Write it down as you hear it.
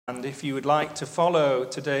And if you would like to follow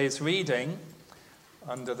today's reading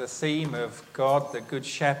under the theme of God, the Good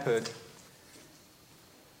Shepherd,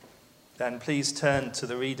 then please turn to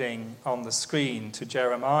the reading on the screen to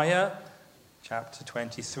Jeremiah chapter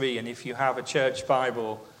 23. And if you have a church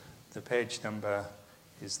Bible, the page number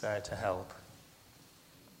is there to help.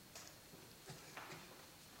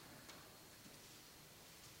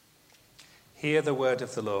 Hear the word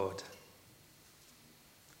of the Lord.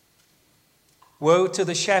 Woe to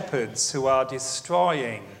the shepherds who are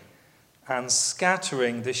destroying and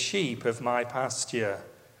scattering the sheep of my pasture,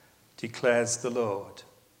 declares the Lord.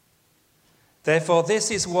 Therefore, this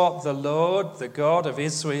is what the Lord, the God of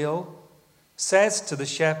Israel, says to the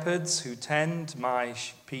shepherds who tend my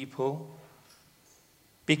people: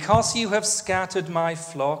 because you have scattered my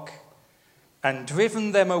flock and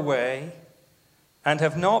driven them away and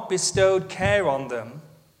have not bestowed care on them,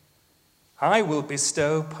 I will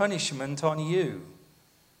bestow punishment on you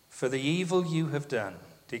for the evil you have done,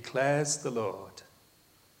 declares the Lord.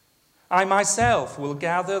 I myself will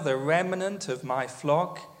gather the remnant of my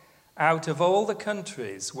flock out of all the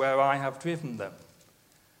countries where I have driven them,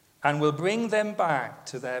 and will bring them back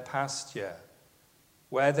to their pasture,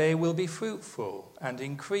 where they will be fruitful and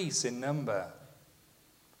increase in number.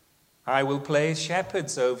 I will place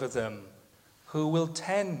shepherds over them who will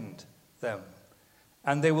tend them,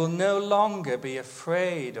 and they will no longer be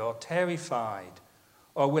afraid or terrified,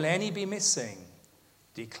 or will any be missing,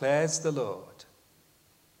 declares the Lord.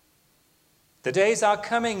 The days are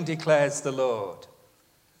coming, declares the Lord,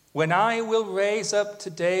 when I will raise up to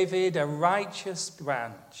David a righteous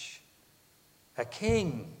branch, a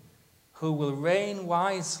king who will reign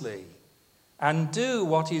wisely and do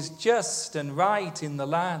what is just and right in the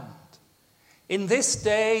land. In this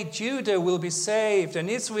day, Judah will be saved and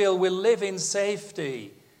Israel will live in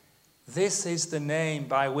safety. This is the name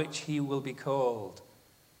by which he will be called,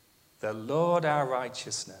 the Lord our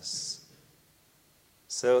righteousness.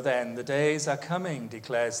 So then, the days are coming,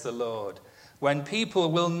 declares the Lord, when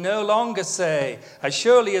people will no longer say, as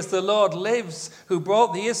surely as the Lord lives, who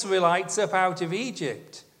brought the Israelites up out of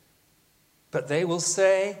Egypt. But they will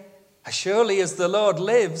say, as surely as the Lord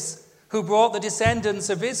lives, who brought the descendants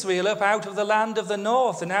of Israel up out of the land of the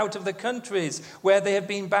north and out of the countries where they have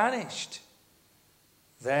been banished.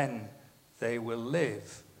 Then they will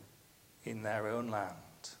live in their own land.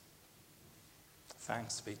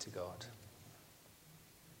 Thanks be to God.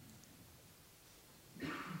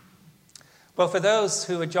 Well, for those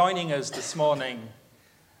who are joining us this morning,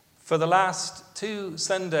 for the last 2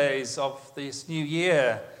 Sundays of this new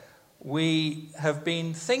year, we have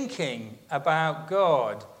been thinking about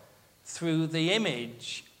God through the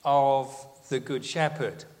image of the Good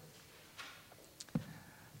Shepherd.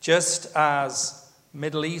 Just as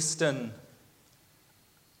Middle Eastern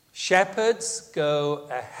shepherds go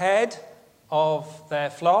ahead of their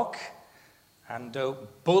flock and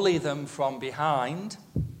don't bully them from behind,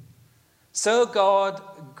 so God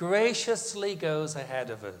graciously goes ahead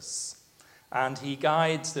of us, and he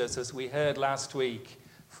guides us, as we heard last week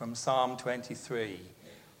from Psalm 23,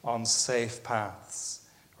 on safe paths,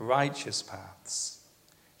 righteous paths.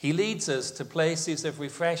 He leads us to places of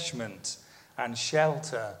refreshment and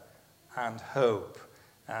shelter and hope,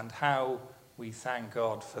 and how we thank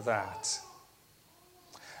God for that.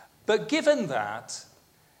 But given that,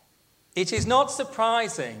 it is not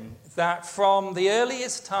surprising that from the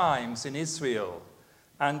earliest times in Israel,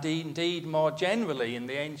 and indeed more generally in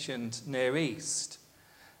the ancient Near East,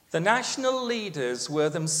 the national leaders were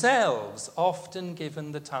themselves often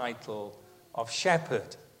given the title of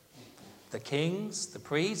shepherd. The kings, the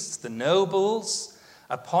priests, the nobles,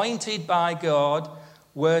 appointed by God,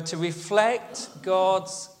 were to reflect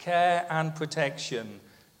God's care and protection,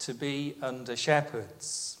 to be under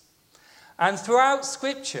shepherds. And throughout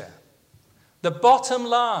Scripture, the bottom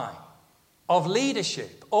line of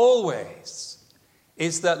leadership always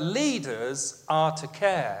is that leaders are to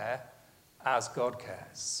care as God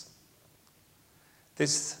cares.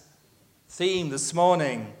 This theme this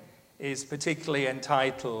morning is particularly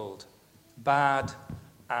entitled Bad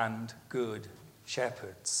and Good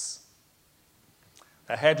Shepherds.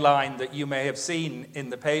 A headline that you may have seen in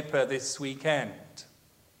the paper this weekend.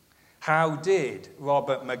 How did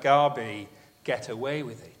Robert Mugabe get away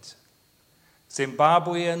with it?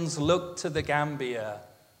 Zimbabweans look to the Gambia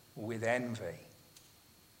with envy.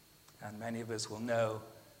 And many of us will know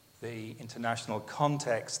the international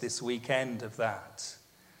context this weekend of that.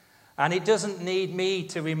 And it doesn't need me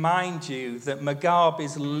to remind you that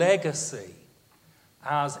Mugabe's legacy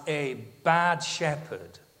as a bad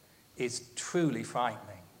shepherd is truly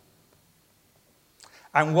frightening.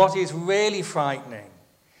 And what is really frightening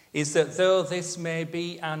is that though this may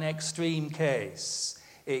be an extreme case,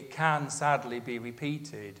 it can sadly be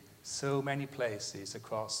repeated so many places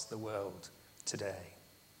across the world today.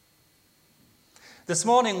 This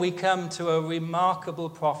morning we come to a remarkable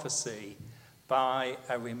prophecy by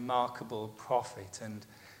a remarkable prophet, and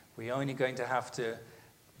we're only going to have to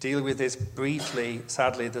deal with this briefly,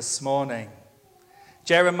 sadly, this morning.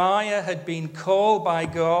 Jeremiah had been called by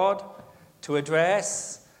God to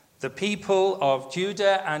address the people of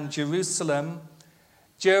Judah and Jerusalem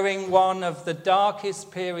during one of the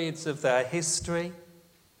darkest periods of their history,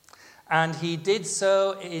 and he did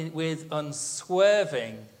so with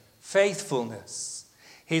unswerving faithfulness.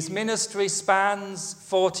 His ministry spans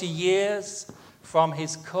 40 years, from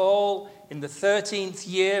his call in the 13th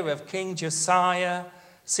year of King Josiah,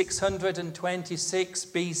 626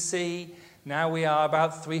 BC. Now we are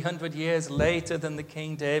about 300 years later than the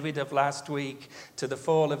King David of last week, to the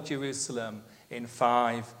fall of Jerusalem in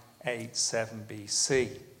 587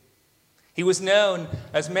 BC. He was known,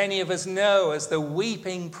 as many of us know, as the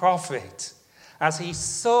weeping prophet, as he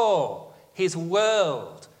saw his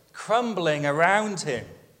world crumbling around him.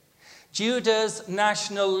 Judah's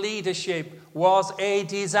national leadership was a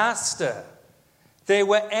disaster. They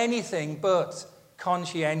were anything but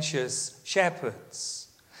conscientious shepherds.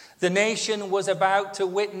 The nation was about to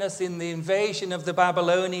witness in the invasion of the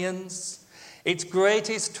Babylonians its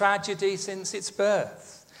greatest tragedy since its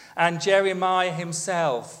birth, and Jeremiah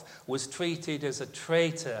himself was treated as a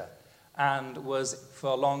traitor and was,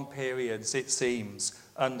 for long periods, it seems,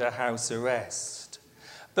 under house arrest.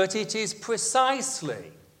 But it is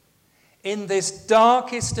precisely in this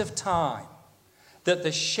darkest of time that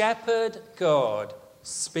the shepherd God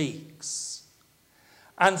speaks.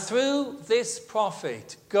 And through this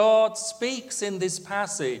prophet, God speaks in this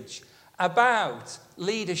passage about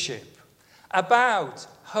leadership, about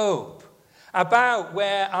hope, about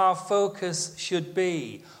where our focus should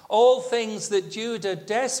be. All things that Judah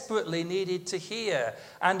desperately needed to hear.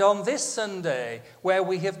 And on this Sunday, where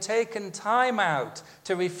we have taken time out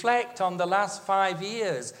to reflect on the last 5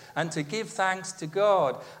 years and to give thanks to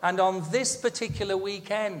God, and on this particular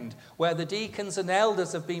weekend, where the deacons and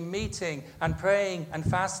elders have been meeting and praying and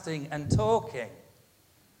fasting and talking,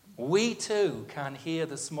 we too can hear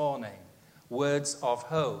this morning words of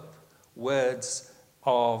hope, words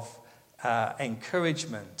of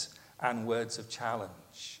encouragement, and words of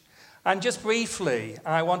challenge. And just briefly,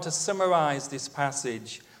 I want to summarize this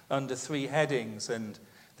passage under 3 headings, and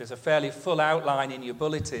there's a fairly full outline in your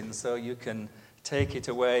bulletin, so you can take it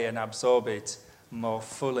away and absorb it more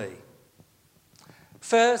fully.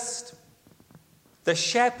 First, the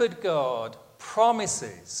shepherd God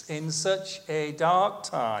promises in such a dark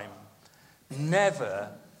time never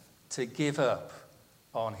to give up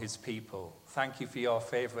on his people. Thank you for your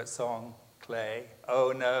favorite song, Clay.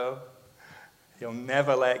 Oh no. He'll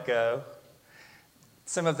never let go.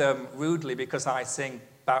 Some of them rudely, because I sing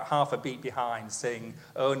about half a beat behind, sing,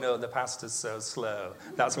 oh no, the pastor's so slow.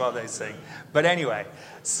 That's what they sing. But anyway,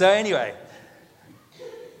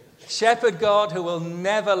 shepherd God who will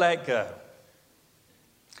never let go.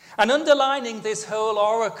 And underlining this whole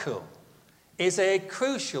oracle is a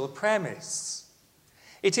crucial premise.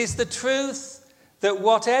 It is the truth that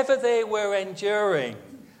whatever they were enduring,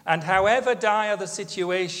 and however dire the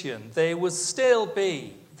situation, they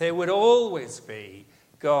would always be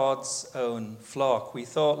God's own flock. We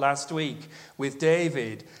thought last week with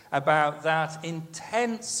David about that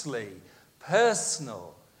intensely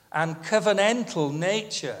personal and covenantal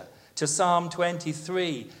nature to Psalm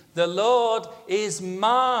 23. The Lord is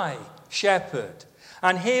my shepherd.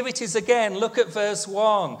 And here it is again. Look at verse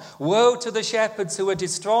 1. Woe to the shepherds who are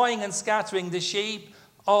destroying and scattering the sheep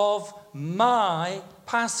of my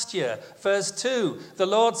pasture. Verse 2, the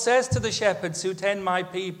Lord says to the shepherds who tend my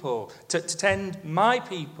people, to tend my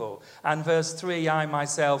people. And verse 3, I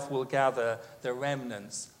myself will gather the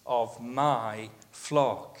remnants of my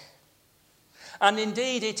flock. And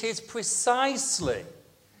indeed, it is precisely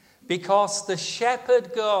because the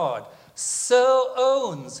shepherd God so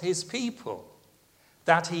owns his people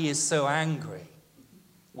that he is so angry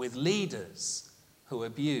with leaders who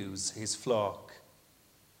abuse his flock.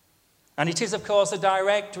 And it is, of course, a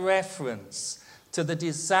direct reference to the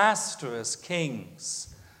disastrous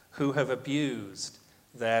kings who have abused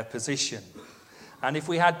their position. And if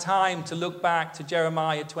we had time to look back to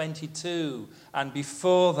Jeremiah 22 and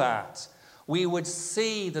before that, we would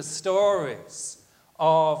see the stories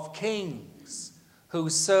of kings who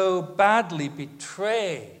so badly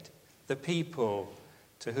betrayed the people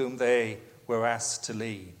to whom they were asked to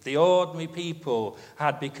lead. The ordinary people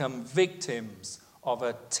had become victims of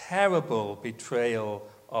a terrible betrayal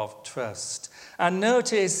of trust. And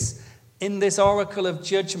notice in this oracle of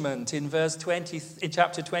judgment in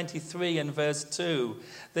chapter 23 and verse 2,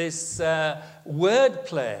 this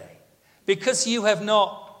wordplay. Because you have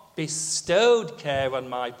not bestowed care on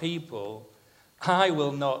my people, I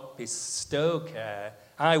will not bestow care.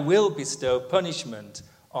 I will bestow punishment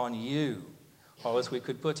on you. Or as we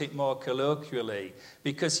could put it more colloquially,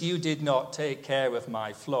 because you did not take care of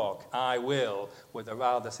my flock, I will, with a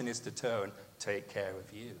rather sinister tone, take care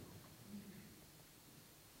of you.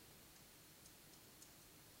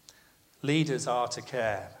 Leaders are to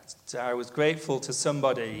care. I was grateful to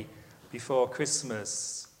somebody before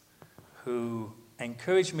Christmas who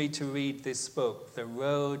encouraged me to read this book, The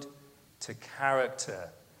Road to Character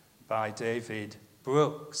by David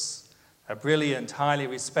Brooks, a brilliant, highly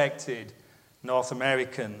respected North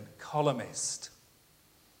American columnist.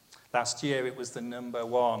 Last year it was the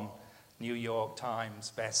 #1 New York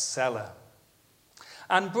Times bestseller.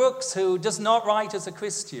 And Brooks, who does not write as a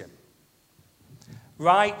Christian,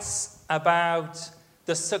 writes about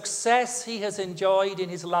the success he has enjoyed in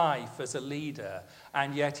his life as a leader,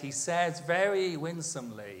 and yet he says very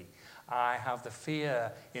winsomely, I have the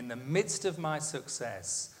fear in the midst of my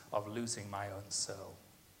success of losing my own soul.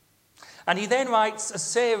 And he then writes a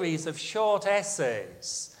series of short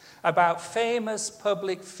essays about famous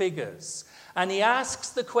public figures, and he asks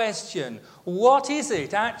the question, what is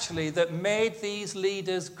it actually that made these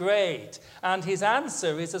leaders great? And his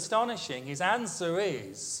answer is astonishing. His answer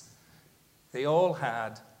is, they all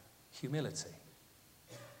had humility.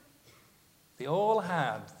 They all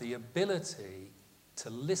had the ability to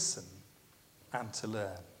listen and to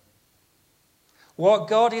learn. What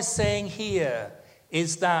God is saying here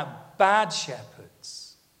is that bad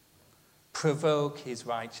shepherds provoke his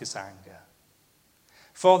righteous anger.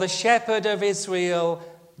 For the shepherd of Israel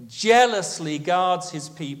jealously guards his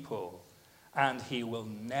people, and he will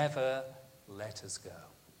never let us go.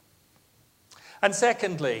 And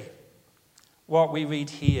secondly, what we read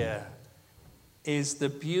here is the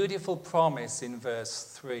beautiful promise in verse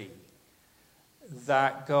 3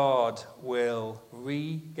 that God will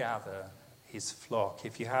regather his flock.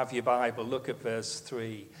 If you have your Bible, look at verse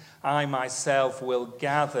 3. I myself will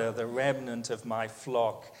gather the remnant of my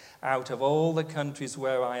flock out of all the countries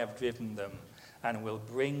where I have driven them, and will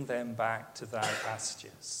bring them back to thy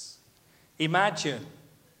pastures. Imagine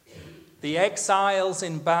the exiles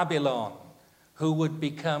in Babylon who would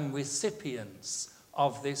become recipients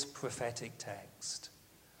of this prophetic text.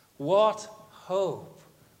 What hope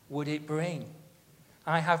would it bring?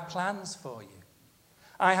 I have plans for you.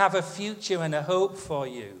 I have a future and a hope for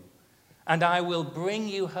you. And I will bring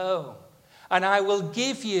you home. And I will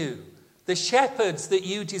give you the shepherds that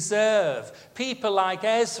you deserve. People like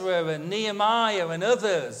Ezra and Nehemiah and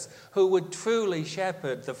others who would truly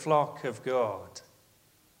shepherd the flock of God.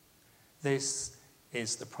 This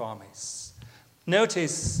is the promise.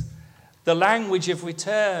 Notice the language of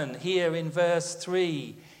return here in verse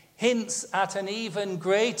 3 hints at an even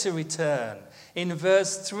greater return. In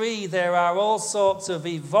verse 3, there are all sorts of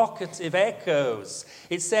evocative echoes.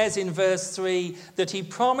 It says in verse 3 that he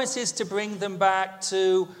promises to bring them back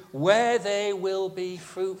to where they will be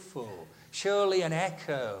fruitful. Surely an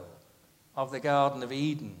echo of the Garden of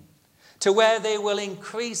Eden. To where they will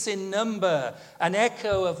increase in number, an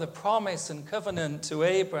echo of the promise and covenant to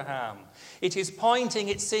Abraham. It is pointing,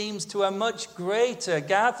 it seems, to a much greater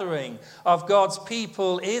gathering of God's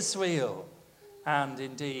people, Israel. And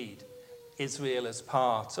indeed, Israel as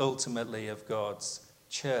part, ultimately, of God's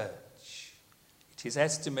church. It is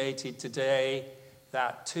estimated today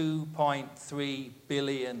that 2.3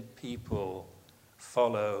 billion people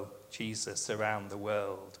follow Jesus around the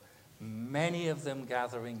world, many of them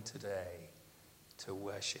gathering today to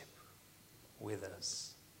worship with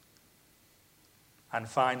us. And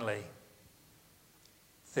finally,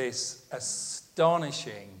 this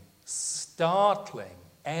astonishing, startling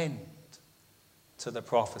end to the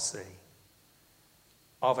prophecy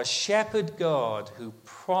of a shepherd God who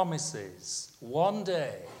promises one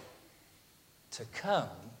day to come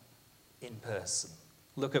in person.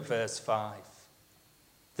 Look at verse 5.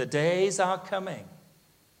 The days are coming,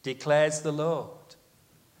 declares the Lord,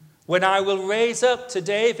 when I will raise up to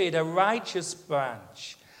David a righteous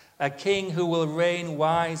branch, a king who will reign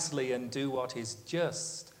wisely and do what is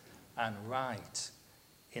just and right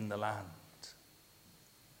in the land.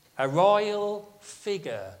 A royal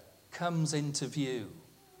figure comes into view,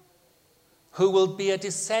 who will be a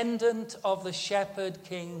descendant of the shepherd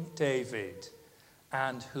King David,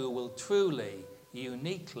 and who will truly,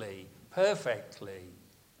 uniquely, perfectly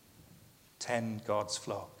tend God's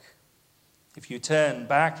flock. If you turn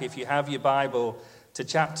back, if you have your Bible, to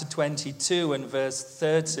chapter 22 and verse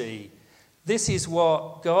 30, this is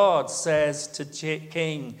what God says to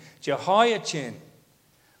King Jehoiachin.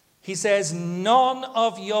 He says, none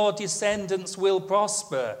of your descendants will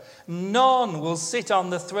prosper. None will sit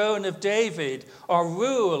on the throne of David or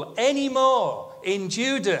rule anymore in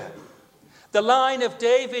Judah. The line of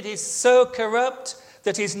David is so corrupt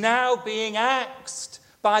that is now being axed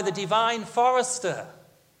by the divine forester.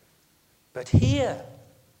 But here,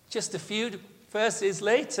 just a few verses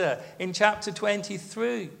later in chapter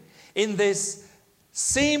 23, in this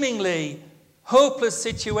seemingly hopeless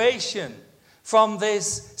situation, from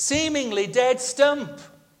this seemingly dead stump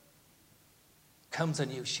comes a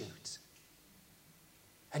new shoot,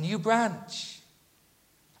 a new branch,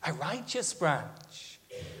 a righteous branch,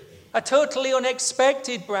 a totally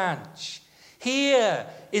unexpected branch. Here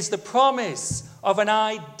is the promise of an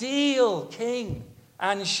ideal king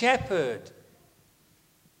and shepherd.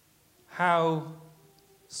 How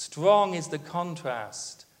strong is the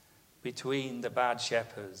contrast between the bad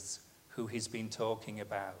shepherds who he's been talking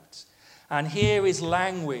about. And here is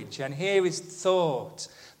language and here is thought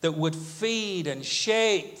that would feed and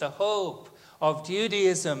shape the hope of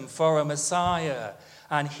Judaism for a Messiah.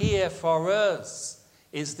 And here for us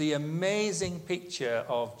is the amazing picture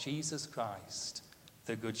of Jesus Christ,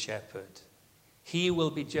 the Good Shepherd. He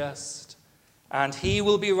will be just and he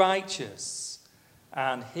will be righteous,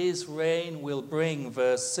 and his reign will bring,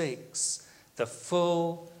 verse 6, the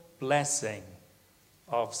full blessing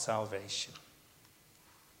of salvation.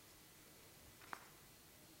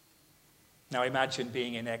 Now imagine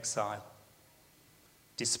being in exile,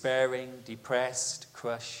 despairing, depressed,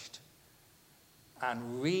 crushed,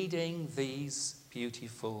 and reading these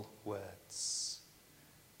beautiful words.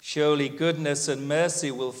 Surely goodness and mercy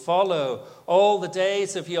will follow all the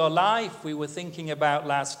days of your life, we were thinking about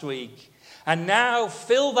last week. And now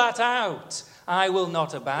fill that out. I will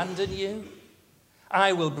not abandon you.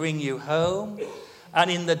 I will bring you home. And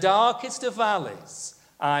in the darkest of valleys,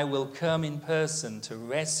 I will come in person to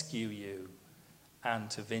rescue you and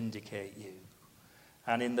to vindicate you.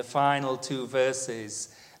 And in the final two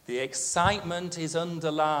verses, the excitement is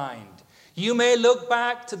underlined. You may look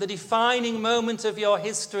back to the defining moment of your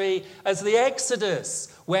history as the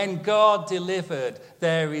Exodus. When God delivered,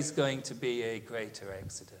 there is going to be a greater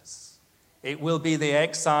Exodus. It will be the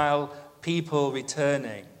exile people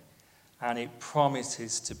returning, and it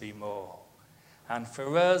promises to be more. And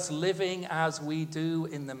for us living as we do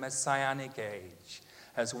in the Messianic age,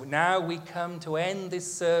 as now we come to end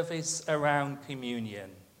this service around communion,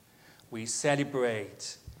 we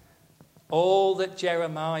celebrate all that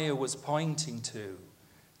Jeremiah was pointing to,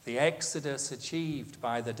 the Exodus achieved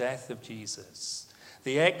by the death of Jesus,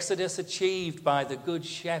 the Exodus achieved by the Good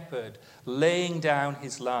Shepherd laying down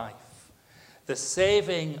his life, the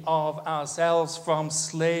saving of ourselves from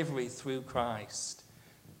slavery through Christ,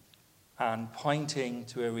 and pointing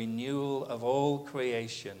to a renewal of all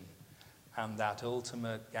creation and that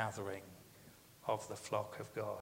ultimate gathering of the flock of God.